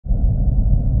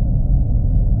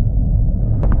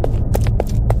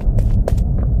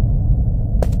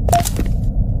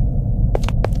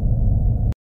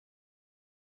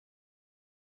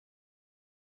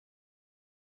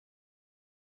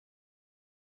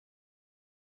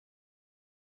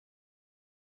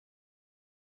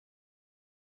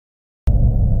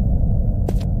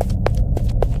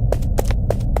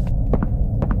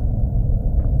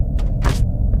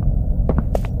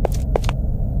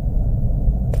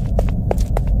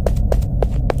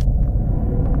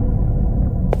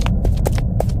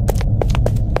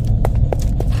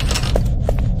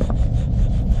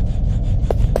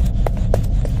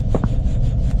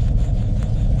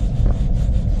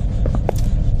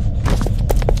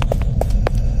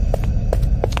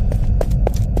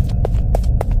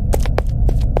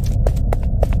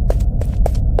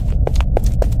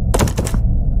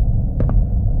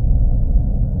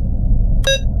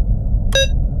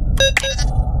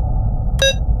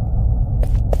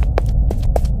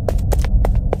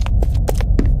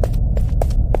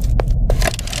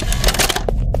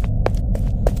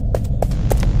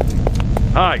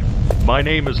Hi, my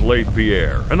name is Leith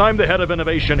Pierre, and I'm the head of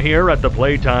innovation here at the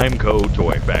Playtime Co.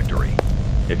 Toy Factory.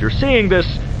 If you're seeing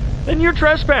this, then you're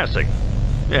trespassing.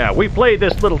 Yeah, we play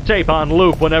this little tape on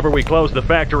loop whenever we close the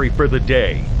factory for the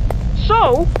day.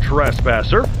 So,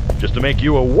 trespasser, just to make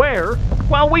you aware,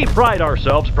 while we pride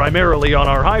ourselves primarily on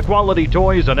our high-quality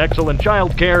toys and excellent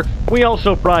childcare, we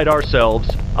also pride ourselves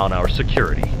on our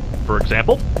security. For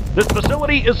example, this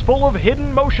facility is full of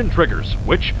hidden motion triggers,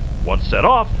 which, once set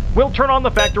off, will turn on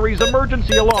the factory's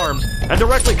emergency alarms and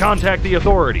directly contact the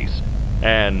authorities.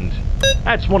 And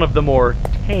that's one of the more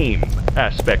tame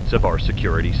aspects of our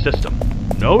security system.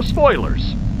 No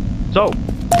spoilers. So,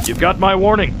 you've got my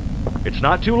warning. It's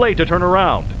not too late to turn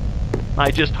around.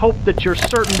 I just hope that you're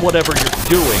certain whatever you're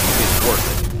doing is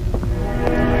worth it.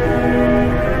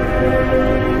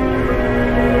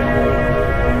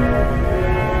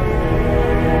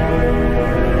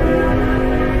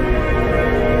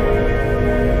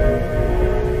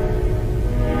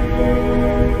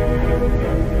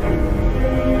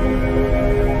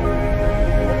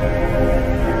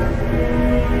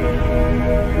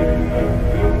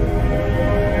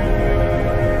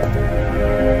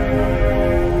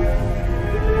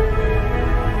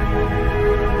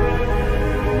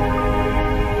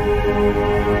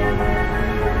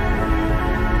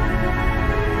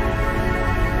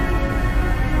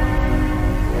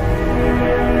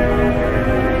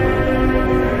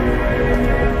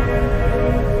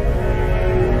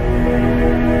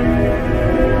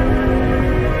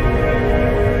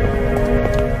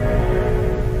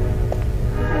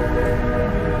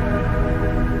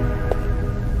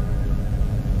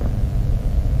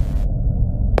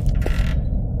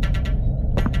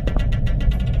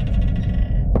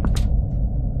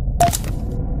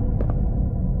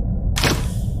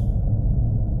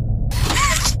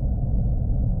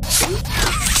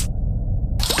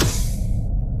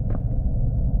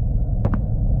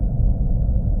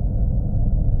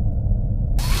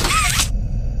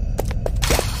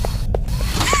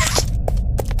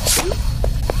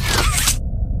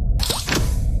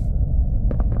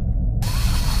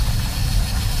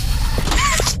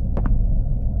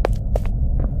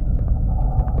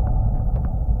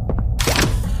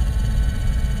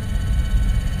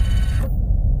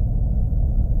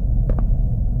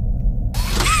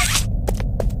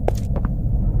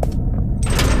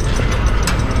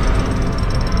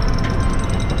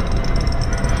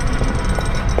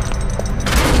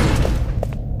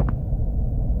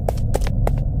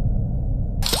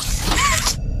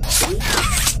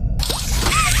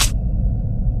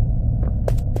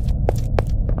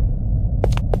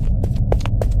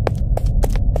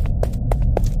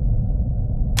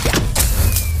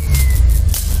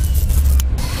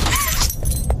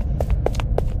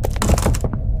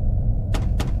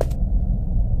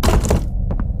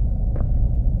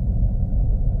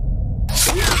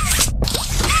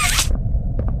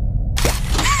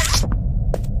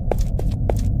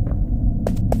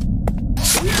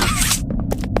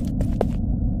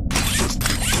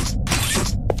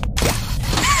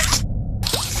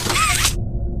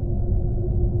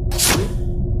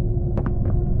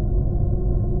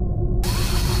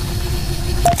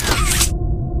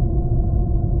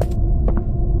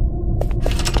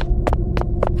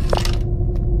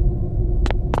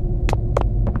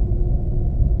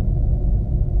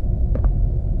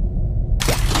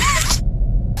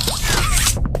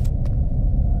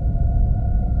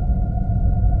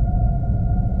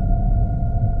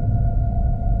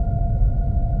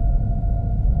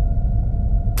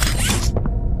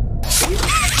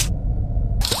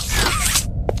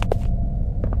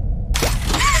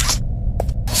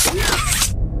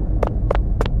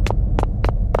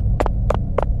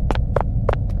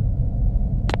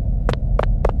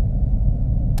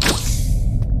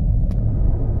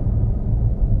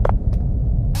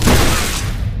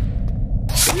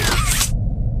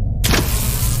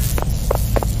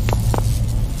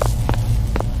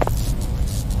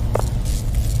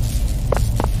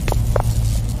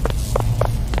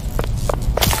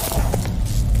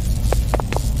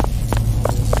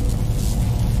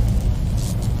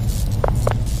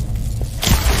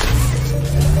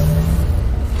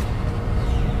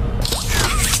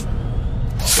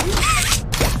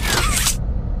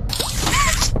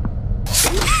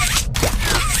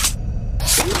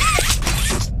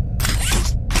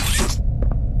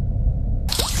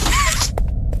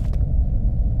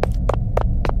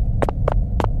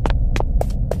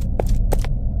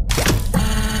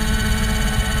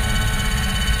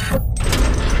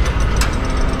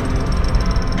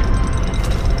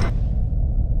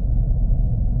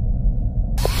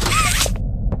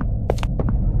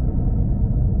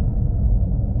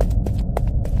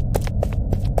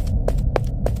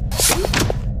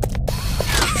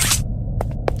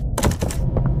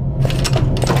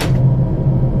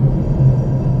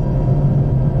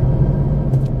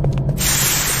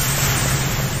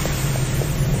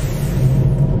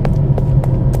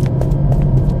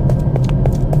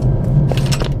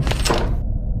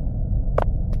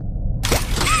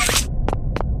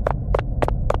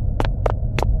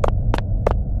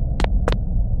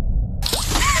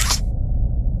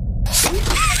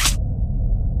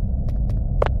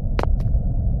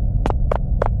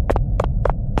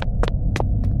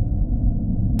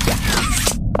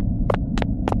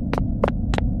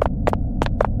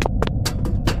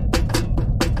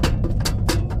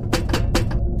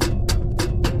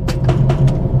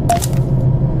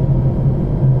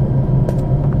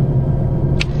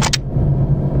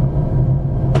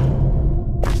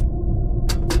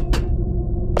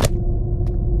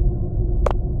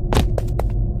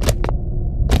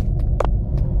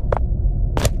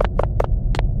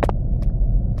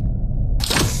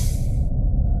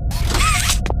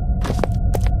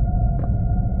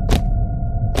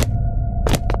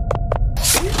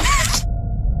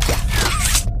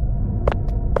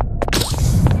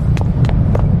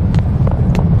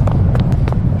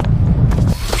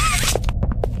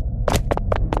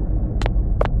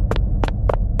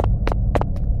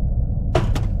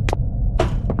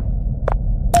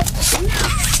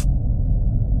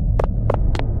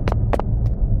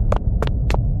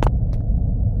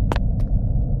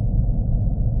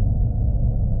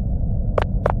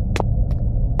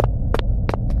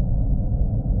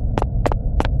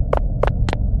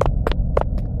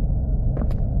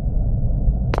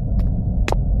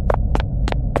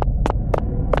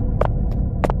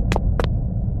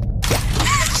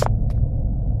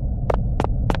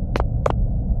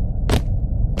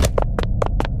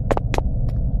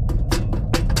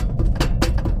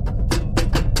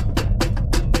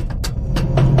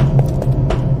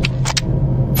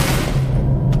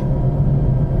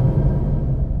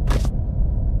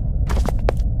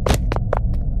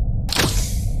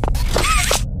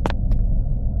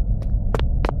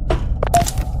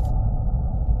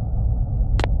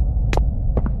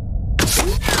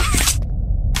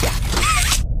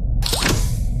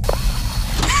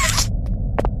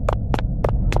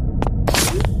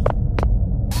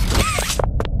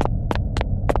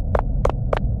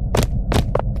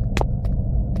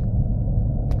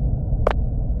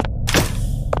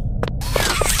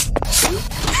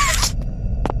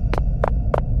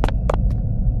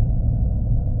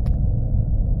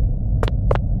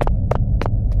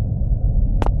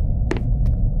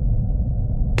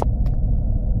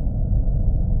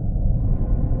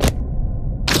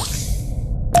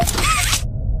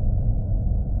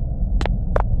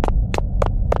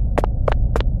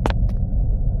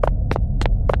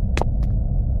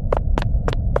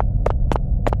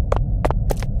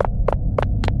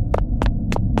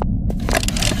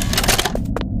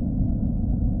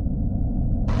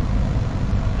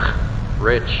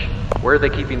 Rich, where are they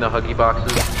keeping the Huggy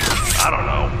boxes? I don't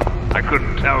know. I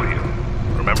couldn't tell you.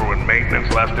 Remember when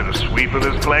maintenance left it a sweep of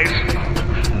this place?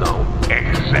 No.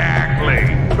 Exactly.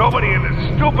 Nobody in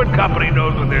this stupid company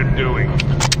knows what they're doing.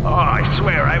 Oh, I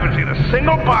swear, I haven't seen a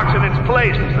single box in its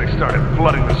place since they started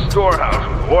flooding the storehouse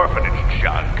with orphanage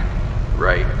junk.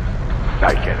 Right.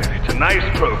 I get it. It's a nice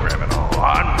program and all,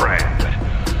 on brand, but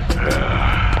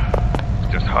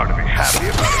it's just hard to be happy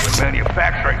about it when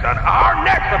manufacturing's on our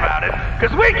necks about it,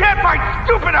 because we can't find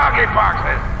stupid Huggy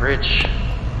boxes! Rich.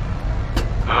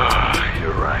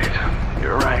 You're right.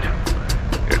 You're right.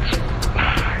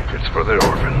 It's for the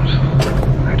orphans.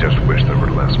 I just wish there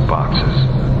were less boxes.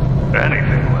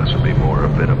 Anything less would be more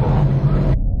habitable.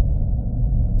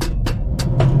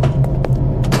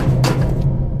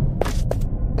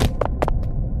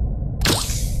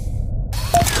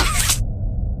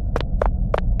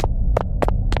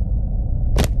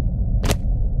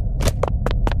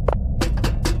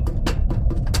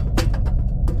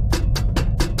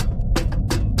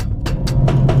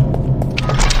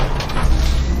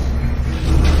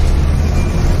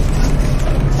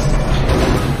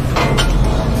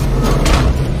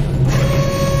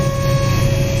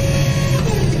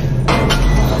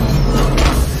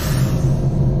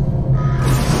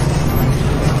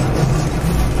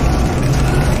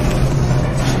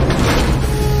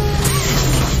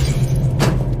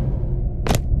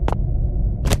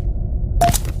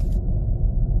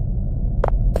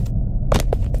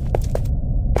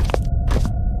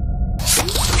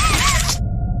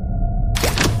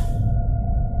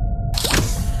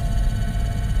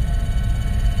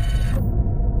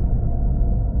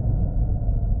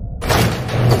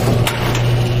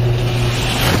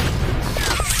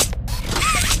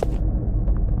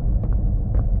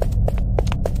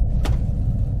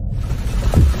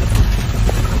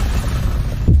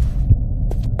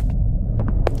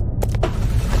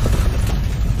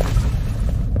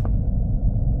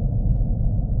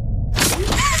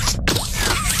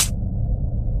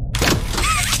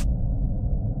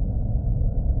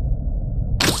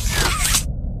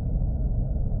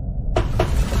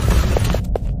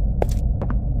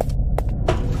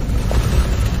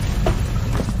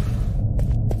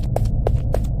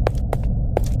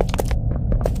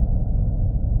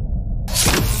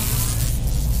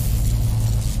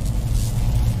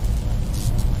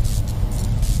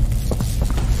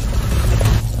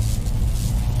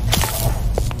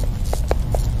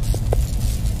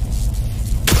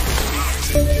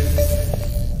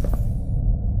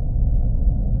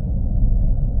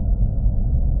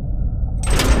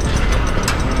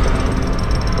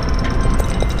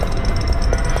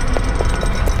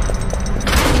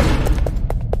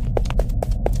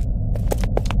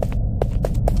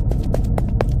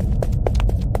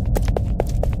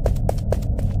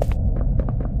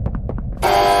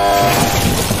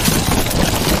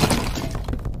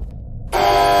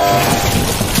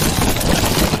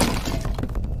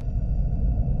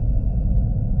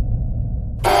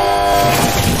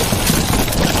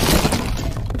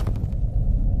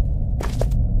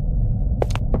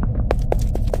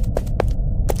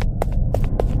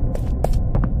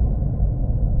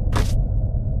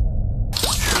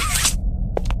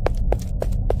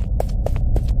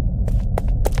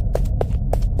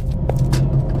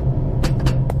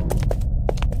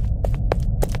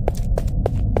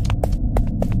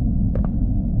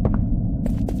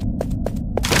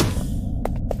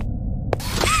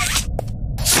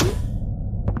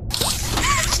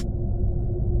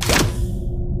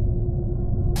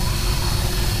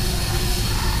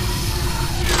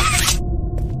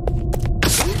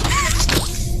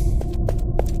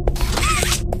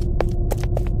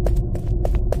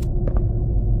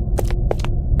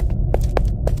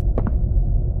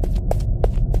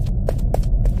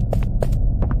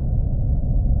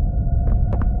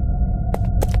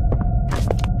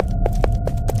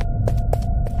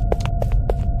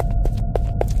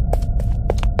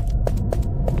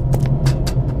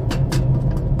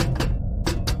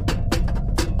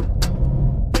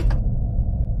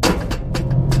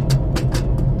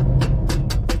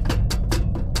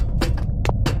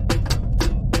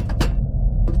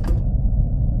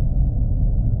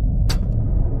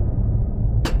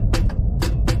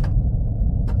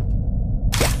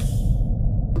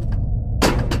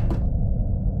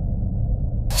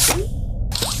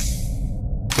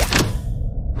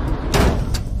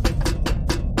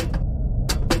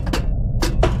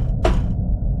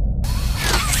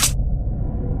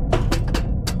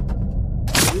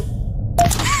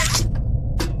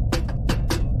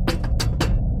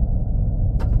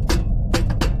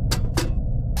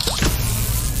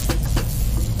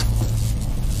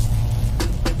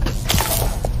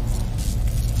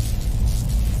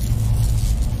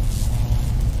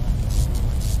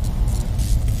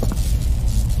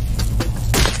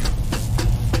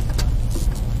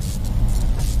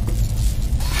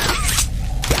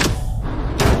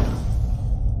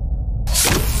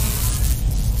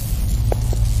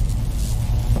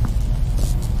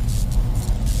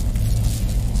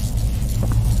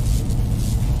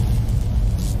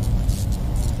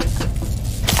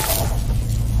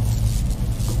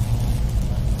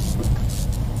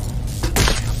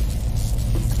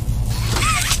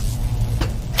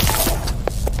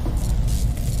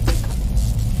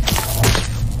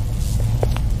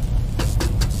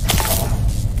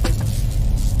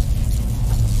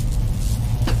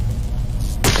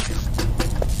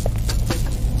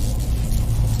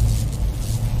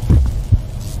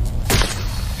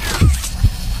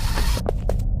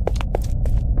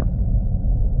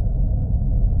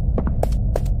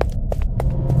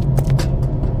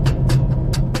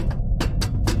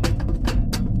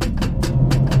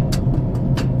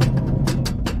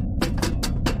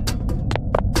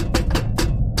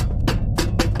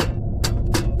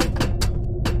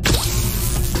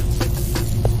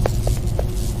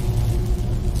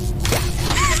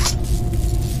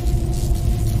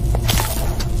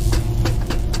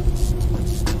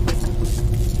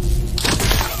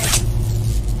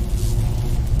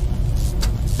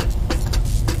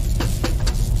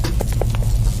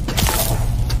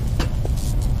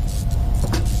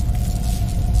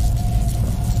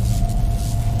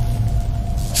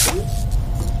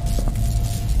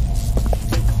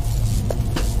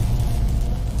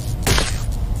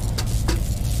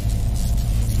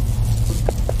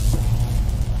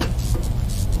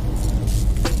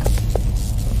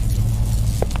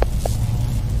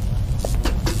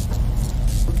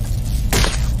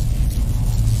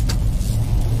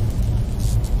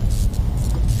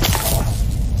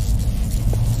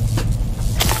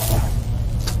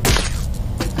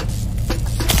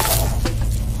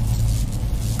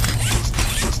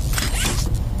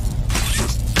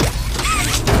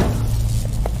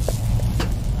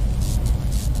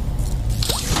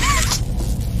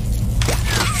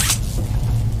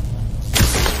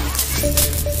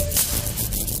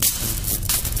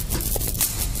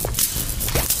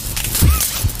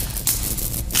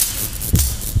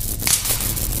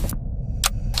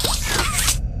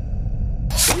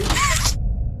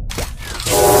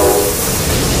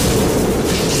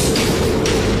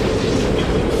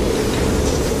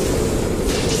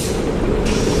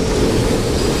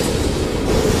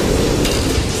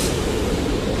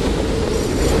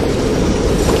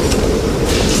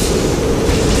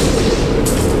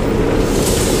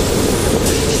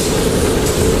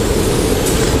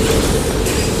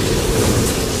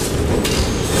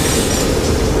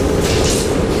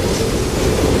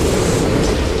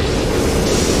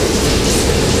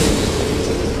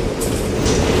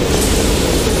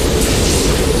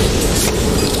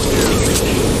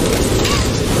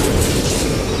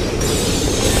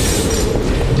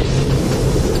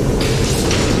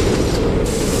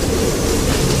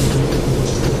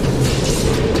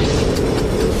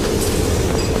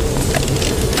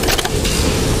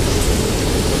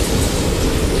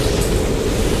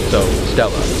 So,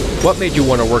 Stella, what made you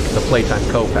want to work at the Playtime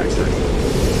Co-Factory?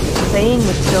 Playing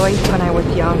with toys when I was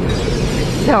young.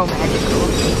 So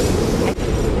magical.